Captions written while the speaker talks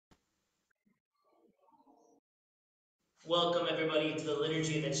Welcome everybody to the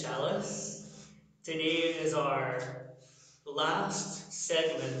Liturgy of the Chalice. Today is our last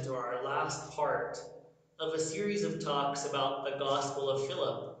segment or our last part of a series of talks about the Gospel of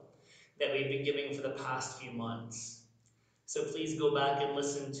Philip that we've been giving for the past few months. So please go back and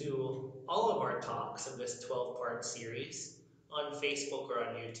listen to all of our talks of this 12-part series on Facebook or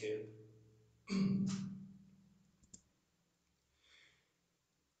on YouTube.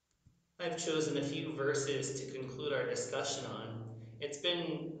 I've chosen a few verses to conclude our discussion on. It's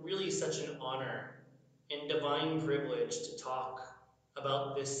been really such an honor and divine privilege to talk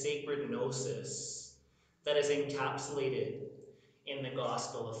about this sacred gnosis that is encapsulated in the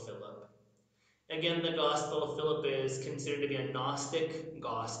Gospel of Philip. Again, the Gospel of Philip is considered to be a Gnostic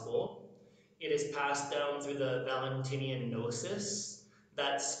gospel. It is passed down through the Valentinian Gnosis,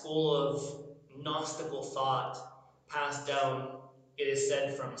 that school of Gnostical thought passed down, it is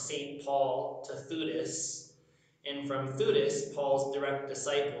said, from St. Paul to Theudas, and from Theudas, Paul's direct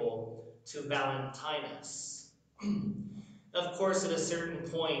disciple, to Valentinus. Of course, at a certain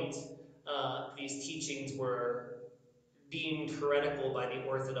point, these teachings were deemed heretical by the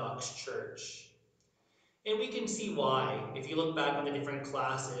Orthodox Church. And we can see why. If you look back on the different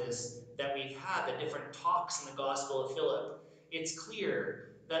classes that we've had, the different talks in the Gospel of Philip, it's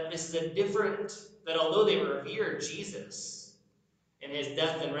clear that this is that although they revered Jesus and his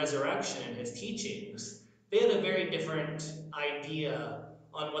death and resurrection and his teachings, they had a very different idea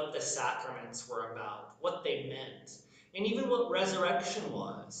on what the sacraments were about, what they meant, and even what resurrection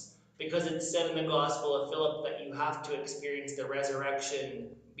was. Because it's said in the Gospel of Philip that you have to experience the resurrection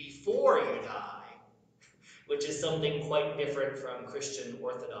before you die, which is something quite different from Christian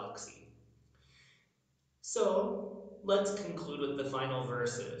orthodoxy. So, let's conclude with the final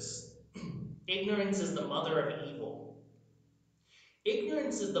verses. Ignorance is the mother of evil.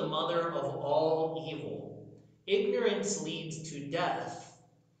 Ignorance is the mother of all evil. Ignorance leads to death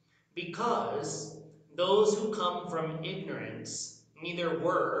because those who come from ignorance neither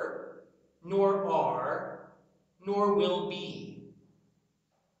were, nor are, nor will be.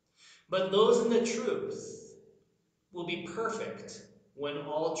 But those in the truth will be perfect when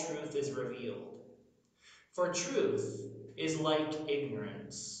all truth is revealed. For truth is like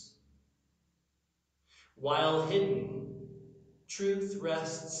ignorance. While hidden, truth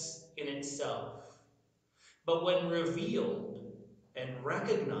rests in itself. But when revealed and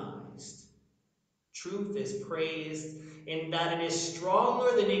recognized, truth is praised in that it is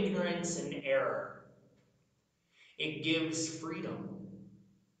stronger than ignorance and error. It gives freedom.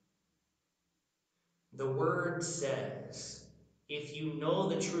 The word says, if you know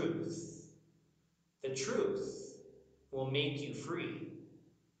the truth will make you free.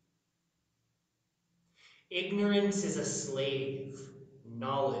 Ignorance is a slave.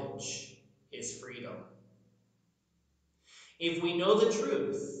 Knowledge is freedom. If we know the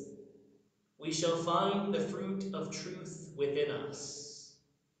truth, we shall find the fruit of truth within us.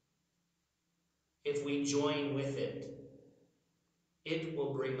 If we join with it, it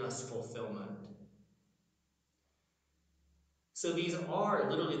will bring us fulfillment. So these are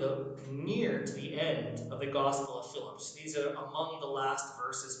literally near to the end of the Gospel of Philip. So these are among the last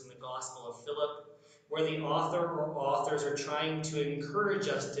verses from the Gospel of Philip, where the author or authors are trying to encourage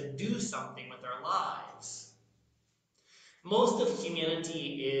us to do something with our lives. Most of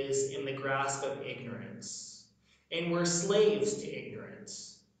humanity is in the grasp of ignorance, and we're slaves to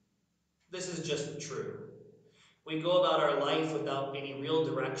ignorance. This is just true. We go about our life without any real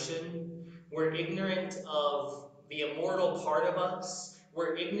direction. We're ignorant of the immortal part of us.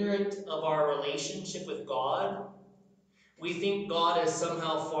 We're ignorant of our relationship with God. We think God is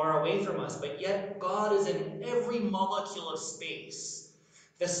somehow far away from us, but yet God is in every molecule of space.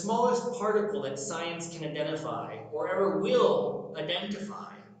 The smallest particle that science can identify, or ever will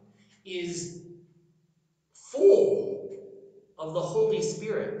identify, is full of the Holy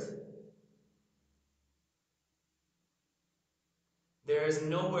Spirit. There is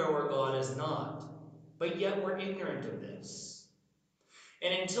nowhere where God is not, but yet we're ignorant of this.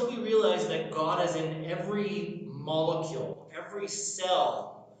 And until we realize that God is in every molecule, every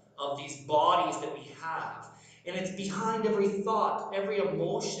cell of these bodies that we have, and it's behind every thought, every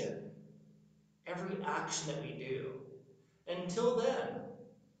emotion, every action that we do, until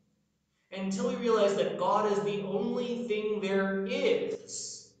we realize that God is the only thing there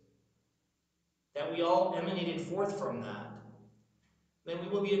is, that we all emanated forth from that, then we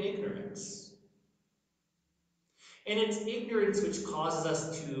will be in ignorance. And it's ignorance which causes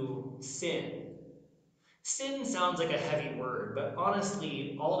us to sin. Sin sounds like a heavy word, but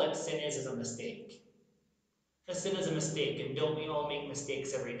honestly, all that sin is a mistake. A sin is a mistake, and don't we all make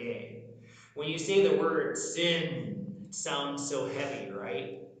mistakes every day? When you say the word sin, It sounds so heavy,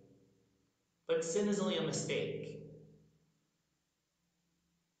 right? But sin is only a mistake.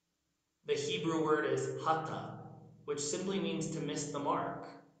 The Hebrew word is hata, which simply means to miss the mark.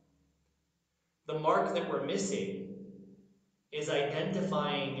 The mark that we're missing is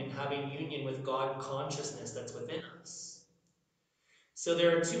identifying and having union with God consciousness that's within us. So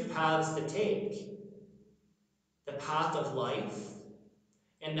there are two paths to take: the path of life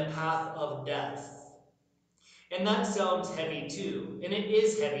and the path of death. And that sounds heavy too. And it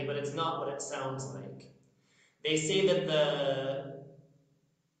is heavy, but it's not what it sounds like. They say that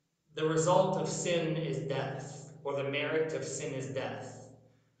the result of sin is death, or the merit of sin is death.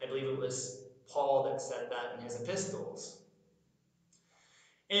 I believe it was Paul that said that in his epistles.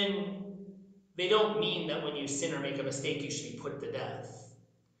 And they don't mean that when you sin or make a mistake, you should be put to death.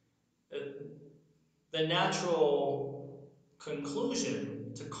 The natural conclusion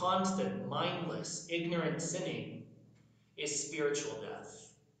to constant, mindless, ignorant sinning is spiritual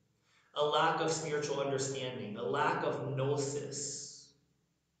death. A lack of spiritual understanding, a lack of gnosis,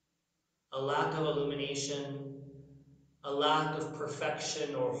 a lack of illumination, a lack of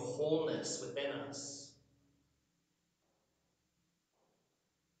perfection or wholeness within us.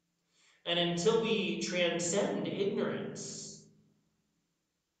 And until we transcend ignorance,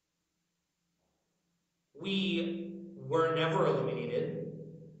 we were never illuminated,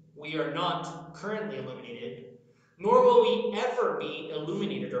 we are not currently illuminated, nor will we ever be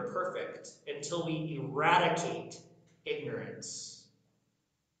illuminated or perfect until we eradicate ignorance.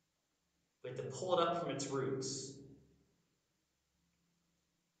 We have to pull it up from its roots.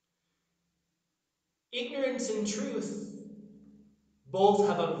 Ignorance and truth both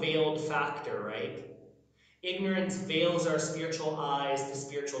have a veiled factor, right? Ignorance veils our spiritual eyes to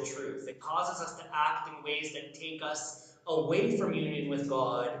spiritual truth. It causes us to act in ways that take us away from union with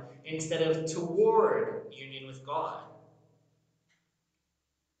God instead of toward union with God.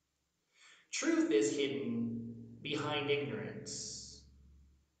 Truth is hidden behind ignorance.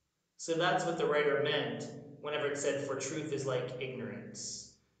 So that's what the writer meant whenever it said, for truth is like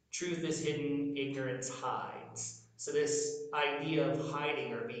ignorance. Truth is hidden, ignorance hides. So this idea of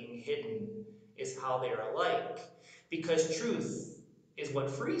hiding or being hidden is how they are alike. Because truth is what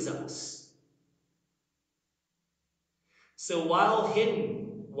frees us. So while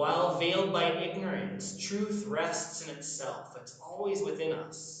hidden, while veiled by ignorance, truth rests in itself. It's always within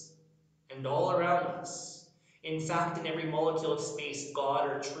us and all around us. In fact, in every molecule of space, God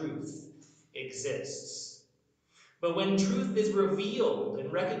or truth exists. But when truth is revealed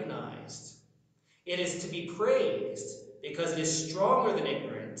and recognized, it is to be praised because it is stronger than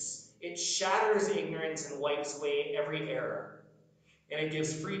ignorance. It shatters ignorance and wipes away every error. And it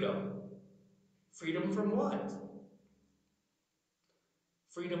gives freedom. Freedom from what?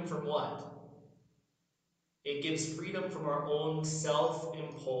 Freedom from what? It gives freedom from our own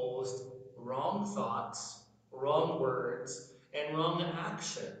self-imposed wrong thoughts, wrong words, and wrong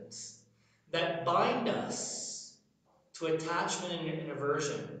actions that bind us to attachment and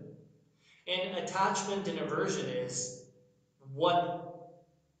aversion. And attachment and aversion is what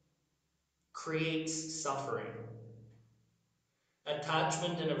creates suffering.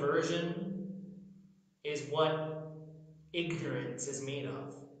 Attachment and aversion is what ignorance is made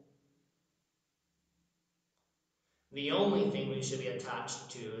of. The only thing we should be attached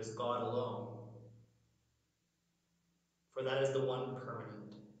to is God alone, for that is the one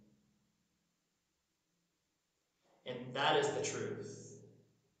permanent. And that is the truth.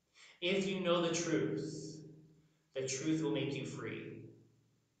 If you know the truth will make you free.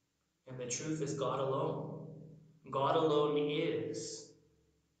 And the truth is God alone. God alone is.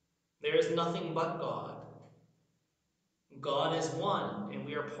 There is nothing but God. God is one, and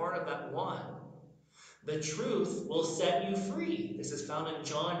we are part of that one. The truth will set you free. This is found in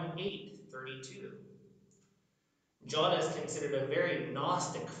John 8:32. John is considered a very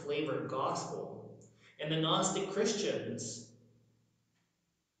Gnostic flavored gospel. And the Gnostic Christians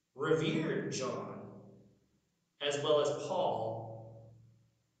revered John, as well as Paul,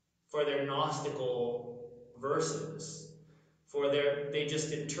 for their Gnostical verses. For they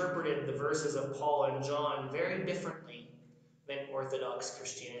just interpreted the verses of Paul and John very differently than Orthodox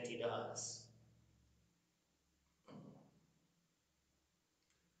Christianity does.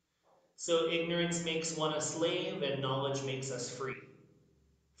 So ignorance makes one a slave, and knowledge makes us free.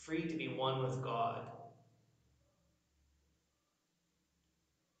 Free to be one with God.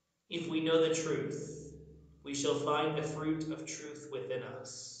 If we know the truth, we shall find the fruit of truth within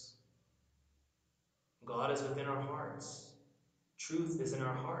us. God is within our hearts. Truth is in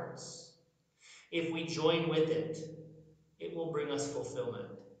our hearts. If we join with it, it will bring us fulfillment.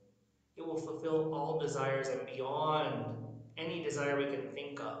 It will fulfill all desires and beyond any desire we can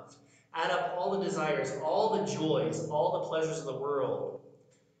think of. Add up all the desires, all the joys, all the pleasures of the world,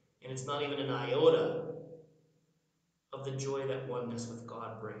 and it's not even an iota of the joy that oneness with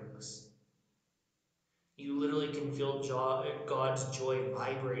God brings. You literally can feel God's joy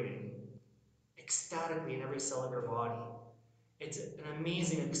vibrating ecstatically in every cell of your body. It's an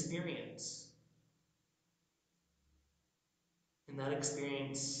amazing experience. And that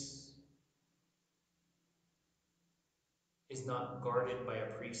experience is not guarded by a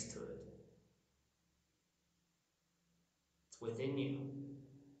priesthood. It's within you.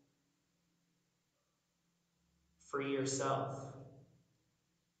 Free yourself.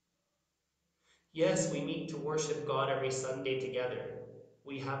 Yes, we meet to worship God every Sunday together.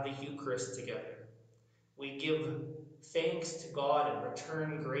 We have the Eucharist together. We give thanks to God and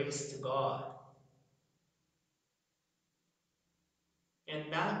return grace to God. And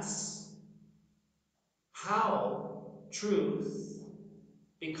that's how truth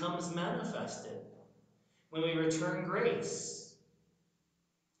becomes manifested when we return grace.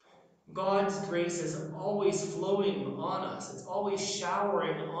 God's grace is always flowing on us. It's always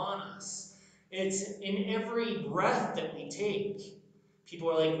showering on us. It's in every breath that we take. People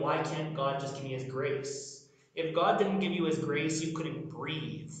are like, why can't God just give me his grace? If God didn't give you his grace, you couldn't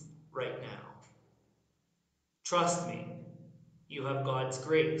breathe right now. Trust me, you have God's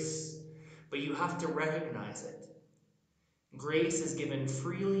grace, but you have to recognize it. Grace is given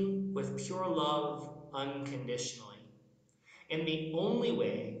freely with pure love, unconditionally. And the only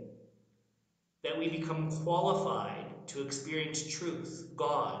way that we become qualified to experience truth,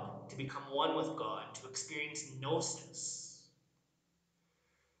 God, to become one with God, to experience gnosis,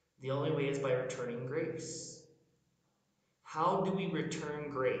 the only way is by returning grace. How do we return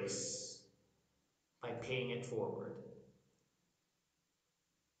grace? By paying it forward.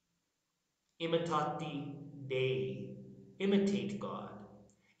 Imitate Dei. Imitate God.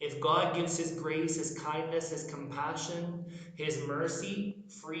 If God gives his grace, his kindness, his compassion, his mercy,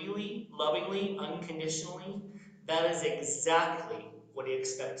 freely, lovingly, unconditionally, that is exactly what he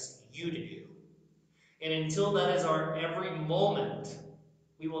expects you to do. And until that is our every moment,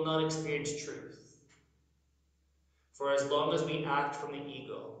 we will not experience truth. For as long as we act from the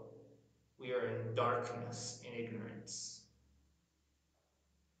ego, we are in darkness and ignorance.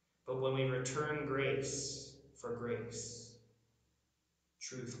 But when we return grace for grace,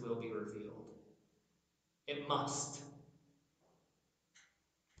 truth will be revealed. It must.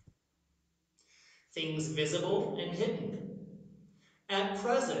 Things visible and hidden. At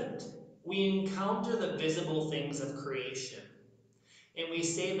present, we encounter the visible things of creation, and we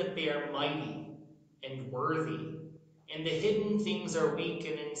say that they are mighty and worthy, and the hidden things are weak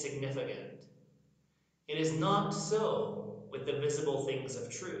and insignificant. It is not so with the visible things of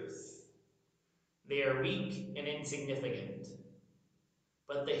truth. They are weak and insignificant,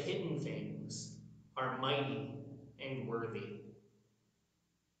 but the hidden things are mighty and worthy.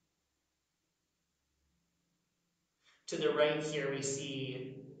 To the right here we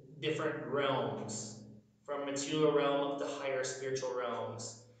see different realms, from material realm up to higher spiritual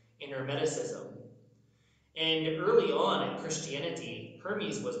realms in Hermeticism. And early on in Christianity,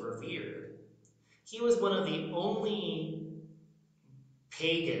 Hermes was revered. He was one of the only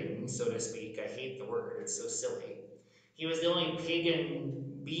pagans, so to speak. I hate the word, it's so silly. He was the only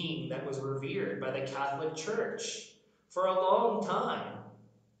pagan being that was revered by the Catholic Church for a long time.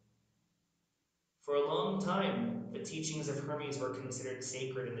 For a long time, the teachings of Hermes were considered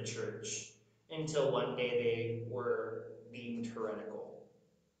sacred in the church, until one day they were deemed heretical.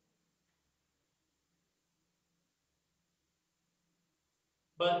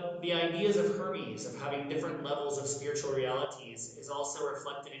 But the ideas of Hermes, of having different levels of spiritual realities, is also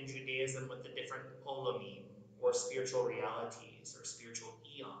reflected in Judaism with the different olamim, or spiritual realities, or spiritual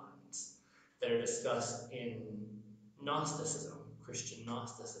eons, that are discussed in Gnosticism, Christian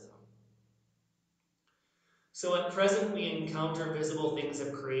Gnosticism. So at present we encounter visible things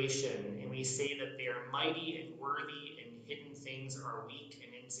of creation, and we say that they are mighty and worthy, and hidden things are weak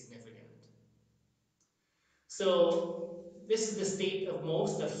and insignificant. So this is the state of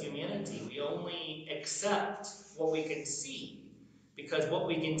most of humanity. We only accept what we can see, because what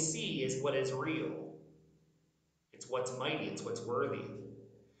we can see is what is real. It's what's mighty, it's what's worthy.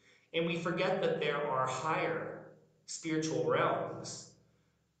 And we forget that there are higher spiritual realms,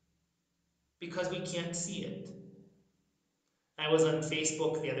 because we can't see it. I was on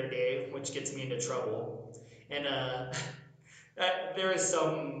Facebook the other day, which gets me into trouble, and there is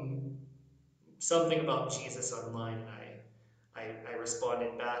something about Jesus online, and I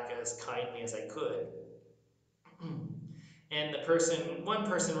responded back as kindly as I could. And one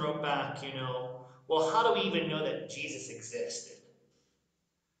person wrote back, well, how do we even know that Jesus existed?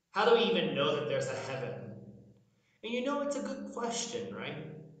 How do we even know that there's a heaven? And it's a good question, right?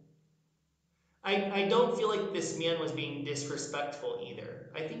 I don't feel like this man was being disrespectful either.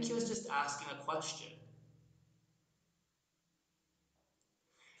 I think he was just asking a question.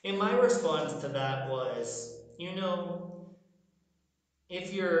 And my response to that was,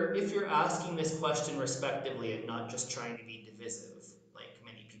 if you're asking this question respectively and not just trying to be divisive, like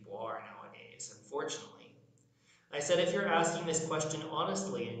many people are nowadays, unfortunately. I said if you're asking this question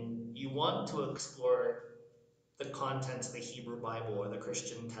honestly and you want to explore the contents of the Hebrew Bible or the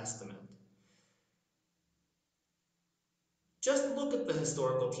Christian Testament, just look at the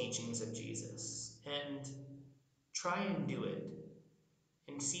historical teachings of Jesus and try and do it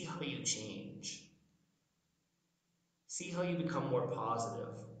and see how you change. See how you become more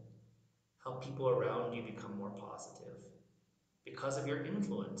positive, how people around you become more positive because of your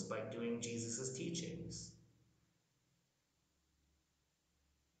influence by doing Jesus' teachings.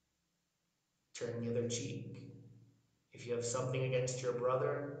 Turn the other cheek. If you have something against your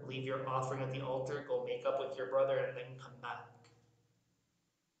brother, leave your offering at the altar, go make up with your brother, and then come back.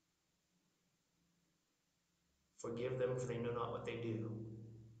 Forgive them, for they know not what they do.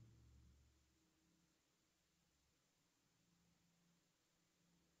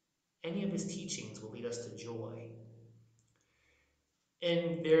 Any of his teachings will lead us to joy.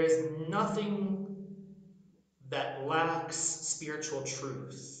 And there is nothing that lacks spiritual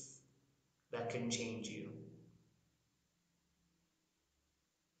truth that can change you.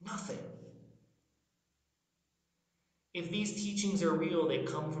 Nothing. If these teachings are real, they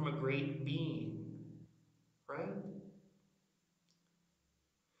come from a great being, right?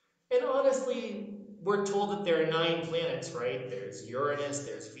 And honestly, we're told that there are 9 planets, right? There's Uranus,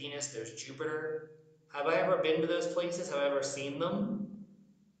 there's Venus, there's Jupiter. Have I ever been to those places? Have I ever seen them?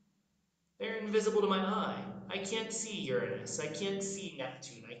 They're invisible to my eye. I can't see Uranus. I can't see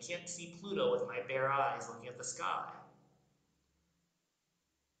Neptune. I can't see Pluto with my bare eyes looking at the sky.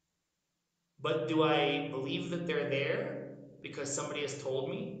 But do I believe that they're there because somebody has told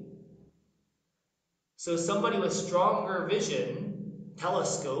me? So somebody with stronger vision,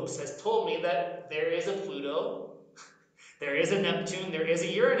 telescopes, has told me that there is a Pluto, there is a Neptune, there is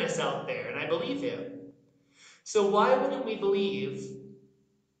a Uranus out there, and I believe him. So why wouldn't we believe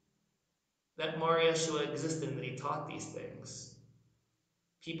that Mar Yeshua existed and that he taught these things?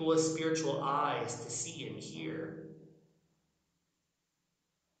 People with spiritual eyes to see and hear.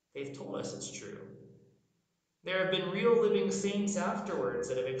 They've told us it's true. There have been real living saints afterwards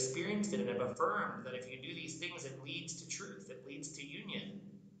that have experienced it and have affirmed that if you do these things, it leads to truth, it leads to union.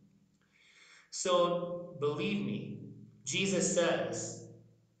 So believe me, Jesus says,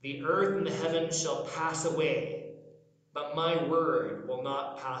 the earth and the heavens shall pass away, but my word will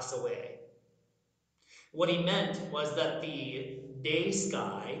not pass away. What he meant was that the day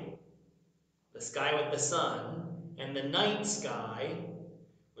sky, the sky with the sun, and the night sky,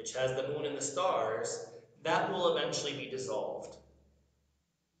 which has the moon and the stars, that will eventually be dissolved.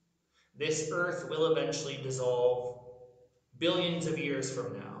 This earth will eventually dissolve billions of years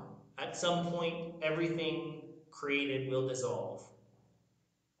from now. At some point, everything created will dissolve.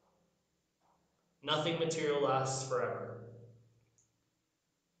 Nothing material lasts forever.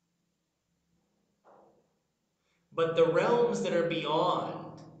 But the realms that are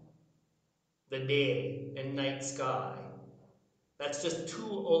beyond the day and night sky, that's just 2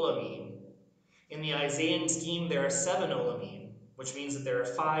 olamim. In the Isaiah scheme, there are 7 olamim, which means that there are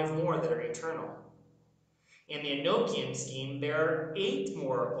 5 more that are eternal. In the Enochian scheme, there are 8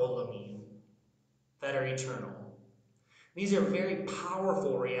 more olamim that are eternal. These are very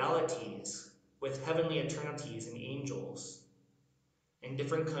powerful realities with heavenly eternities and angels and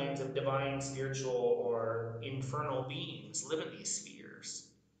different kinds of divine, spiritual, or infernal beings live in these spheres.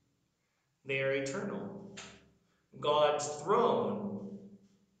 They are eternal. God's throne,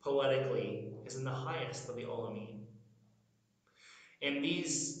 poetically, is in the highest of the Olamim. And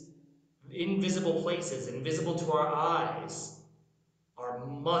these invisible places, invisible to our eyes, are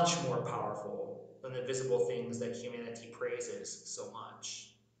much more powerful than the visible things that humanity praises so much.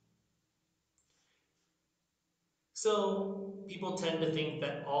 So people tend to think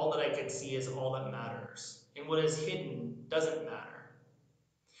that all that I can see is all that matters, and what is hidden doesn't matter.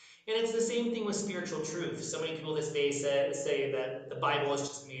 And it's the same thing with spiritual truth. So many people this day say that the Bible is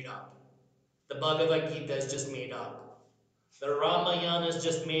just made up. The Bhagavad Gita is just made up. The Ramayana is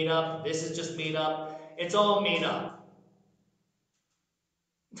just made up. This is just made up. It's all made up.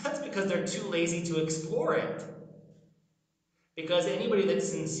 That's because they're too lazy to explore it. Because anybody that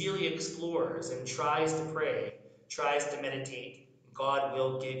sincerely explores and tries to pray, tries to meditate, God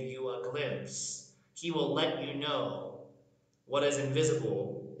will give you a glimpse. He will let you know what is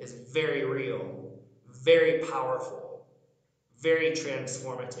invisible is very real, very powerful, very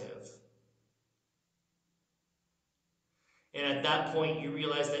transformative. And at that point, you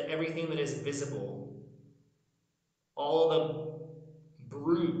realize that everything that is visible, all the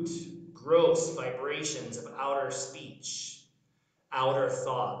brute, gross vibrations of outer speech, outer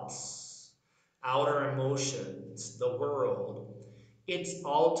thoughts, outer emotions, the world, it's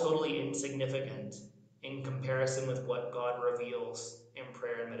all totally insignificant in comparison with what God reveals in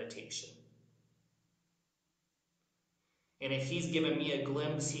prayer and meditation. And if He's given me a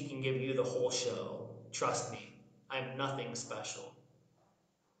glimpse, He can give you the whole show. Trust me, I'm nothing special.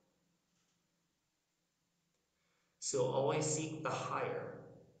 So always seek the higher.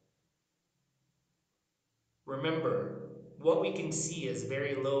 Remember, what we can see is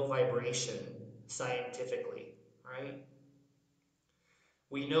very low vibration scientifically, right?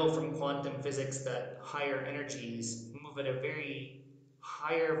 We know from quantum physics that higher energies move at a very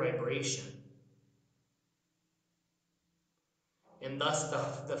higher vibration. And thus,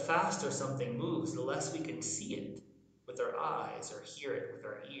 the faster something moves, the less we can see it with our eyes or hear it with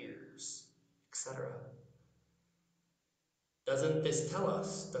our ears, etc. Doesn't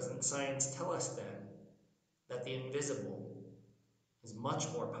science tell us then, that the invisible is much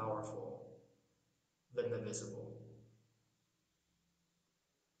more powerful than the visible?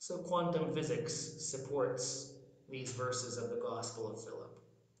 So quantum physics supports these verses of the Gospel of Philip.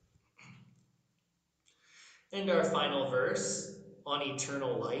 And our final verse on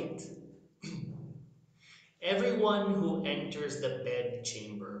eternal light. Everyone who enters the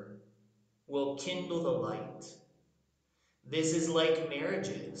bedchamber will kindle the light. This is like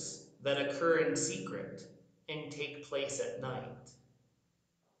marriages that occur in secret and take place at night.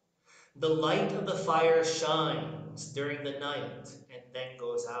 The light of the fire shines during the night and then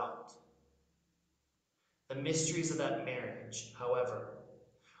goes out. The mysteries of that marriage, however,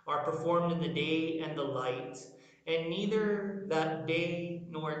 are performed in the day and the light, and neither that day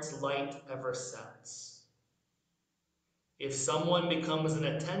nor its light ever sets. If someone becomes an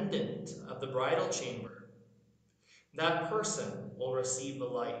attendant of the bridal chamber, that person will receive the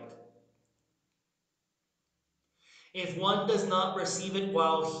light. If one does not receive it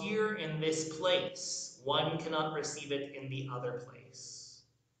while here in this place, one cannot receive it in the other place.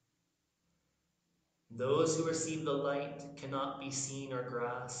 Those who receive the light cannot be seen or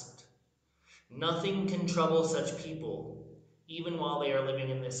grasped. Nothing can trouble such people, even while they are living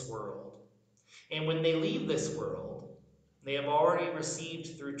in this world. And when they leave this world, they have already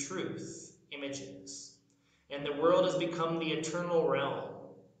received through truth images, and the world has become the eternal realm.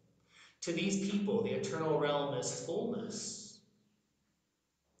 To these people, the eternal realm is fullness.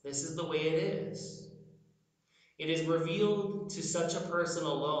 This is the way it is. It is revealed to such a person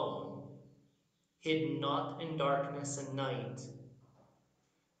alone, hidden not in darkness and night,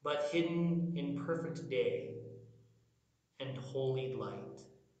 but hidden in perfect day and holy light.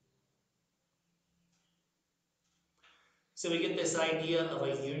 So we get this idea of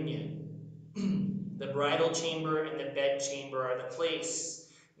a union. The bridal chamber and the bed chamber are the place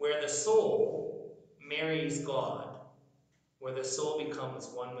where the soul marries God, where the soul becomes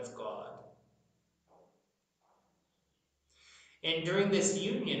one with God. And during this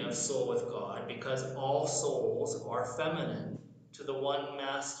union of soul with God, because all souls are feminine to the one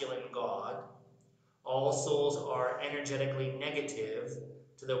masculine God, all souls are energetically negative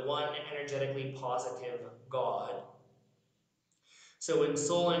to the one energetically positive God. So when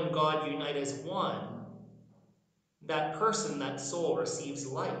soul and God unite as one, that person, that soul, receives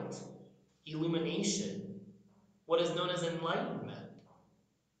light, illumination, what is known as enlightenment.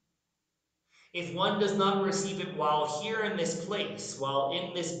 If one does not receive it while here in this place, while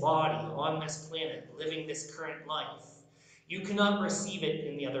in this body, on this planet, living this current life, you cannot receive it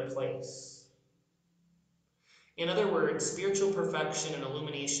in the other place. In other words, spiritual perfection and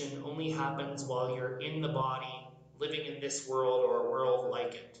illumination only happens while you're in the body, living in this world or a world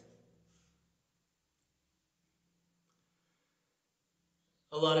like it.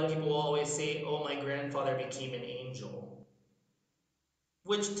 A lot of people will always say, oh, my grandfather became an angel,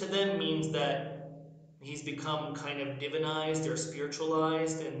 which to them means that he's become kind of divinized or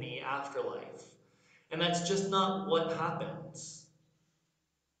spiritualized in the afterlife. And that's just not what happens.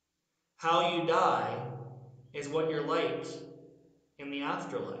 How you die is what you're like in the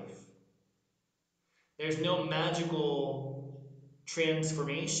afterlife. There's no magical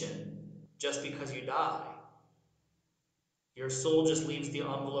transformation just because you die. Your soul just leaves the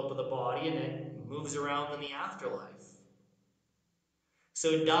envelope of the body and it moves around in the afterlife.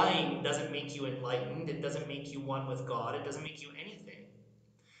 So dying doesn't make you enlightened. It doesn't make you one with God. It doesn't make you anything.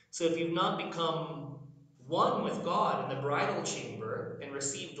 So if you've not become one with God in the bridal chamber and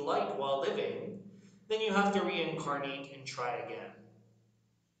received light while living, then you have to reincarnate and try again.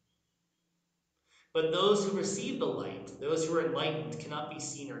 But those who receive the light, those who are enlightened, cannot be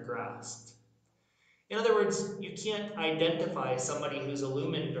seen or grasped. In other words, you can't identify somebody who's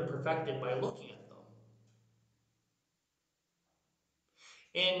illumined or perfected by looking at them.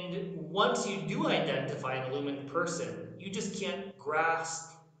 And once you do identify an illumined person, you just can't grasp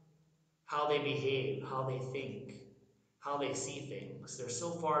how they behave, how they think, how they see things. They're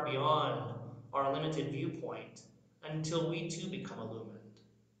so far beyond our limited viewpoint until we too become illumined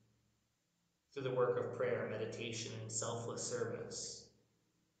through the work of prayer, meditation, and selfless service.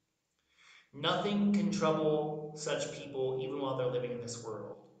 Nothing can trouble such people even while they're living in this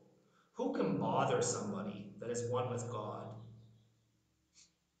world. Who can bother somebody that is one with God?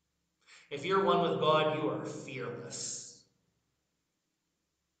 If you're one with God, you are fearless.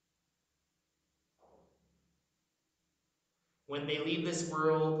 When they leave this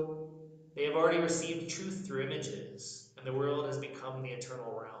world, they have already received truth through images, and the world has become the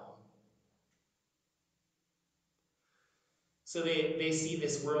eternal realm. So they see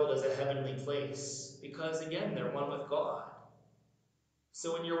this world as a heavenly place because, again, they're one with God.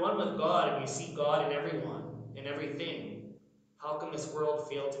 So when you're one with God and you see God in everyone, in everything, how can this world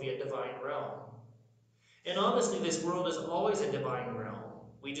fail to be a divine realm? And honestly, this world is always a divine realm.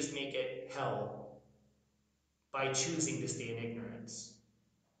 We just make it hell by choosing to stay in ignorance.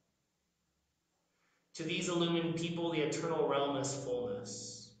 To these illumined people, the eternal realm is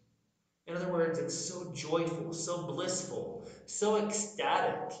fullness. In other words, it's so joyful, so blissful, so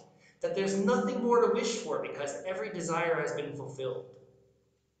ecstatic that there's nothing more to wish for because every desire has been fulfilled.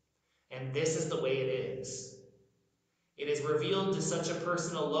 And this is the way it is. It is revealed to such a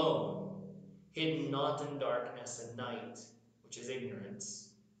person alone, hidden not in darkness and night, which is ignorance,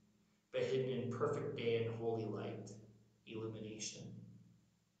 but hidden in perfect day and holy light, illumination.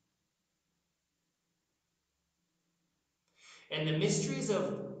 And the mysteries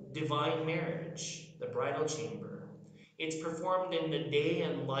of divine marriage, the bridal chamber, it's performed in the day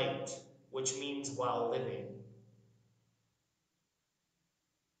and light, which means while living,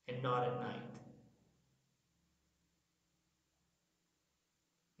 and not at night.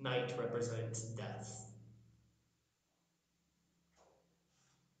 Night represents death.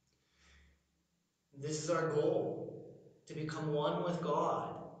 This is our goal, to become one with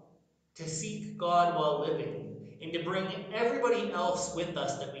God, to seek God while living, and to bring everybody else with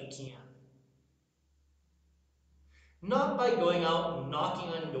us that we can. Not by going out and knocking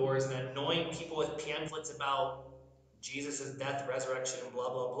on doors and annoying people with pamphlets about Jesus' death, resurrection, and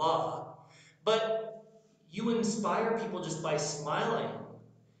blah, blah, blah, but you inspire people just by smiling,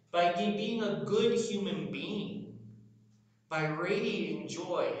 by being a good human being, by radiating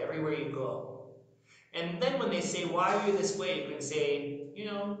joy everywhere you go. And then when they say, why are you this way? You can say,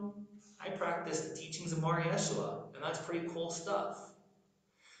 I practice the teachings of Mar Yeshua, and that's pretty cool stuff.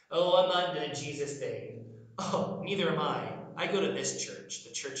 Oh, I'm not into the Jesus thing. Oh, neither am I. I go to this church,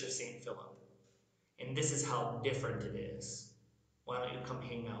 the Church of St. Philip. And this is how different it is. Why don't you come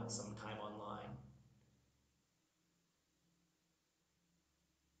hang out sometime online?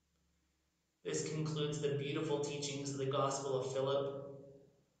 This concludes the beautiful teachings of the Gospel of Philip.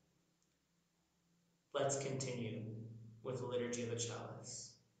 Let's continue with the Liturgy of the Chalice.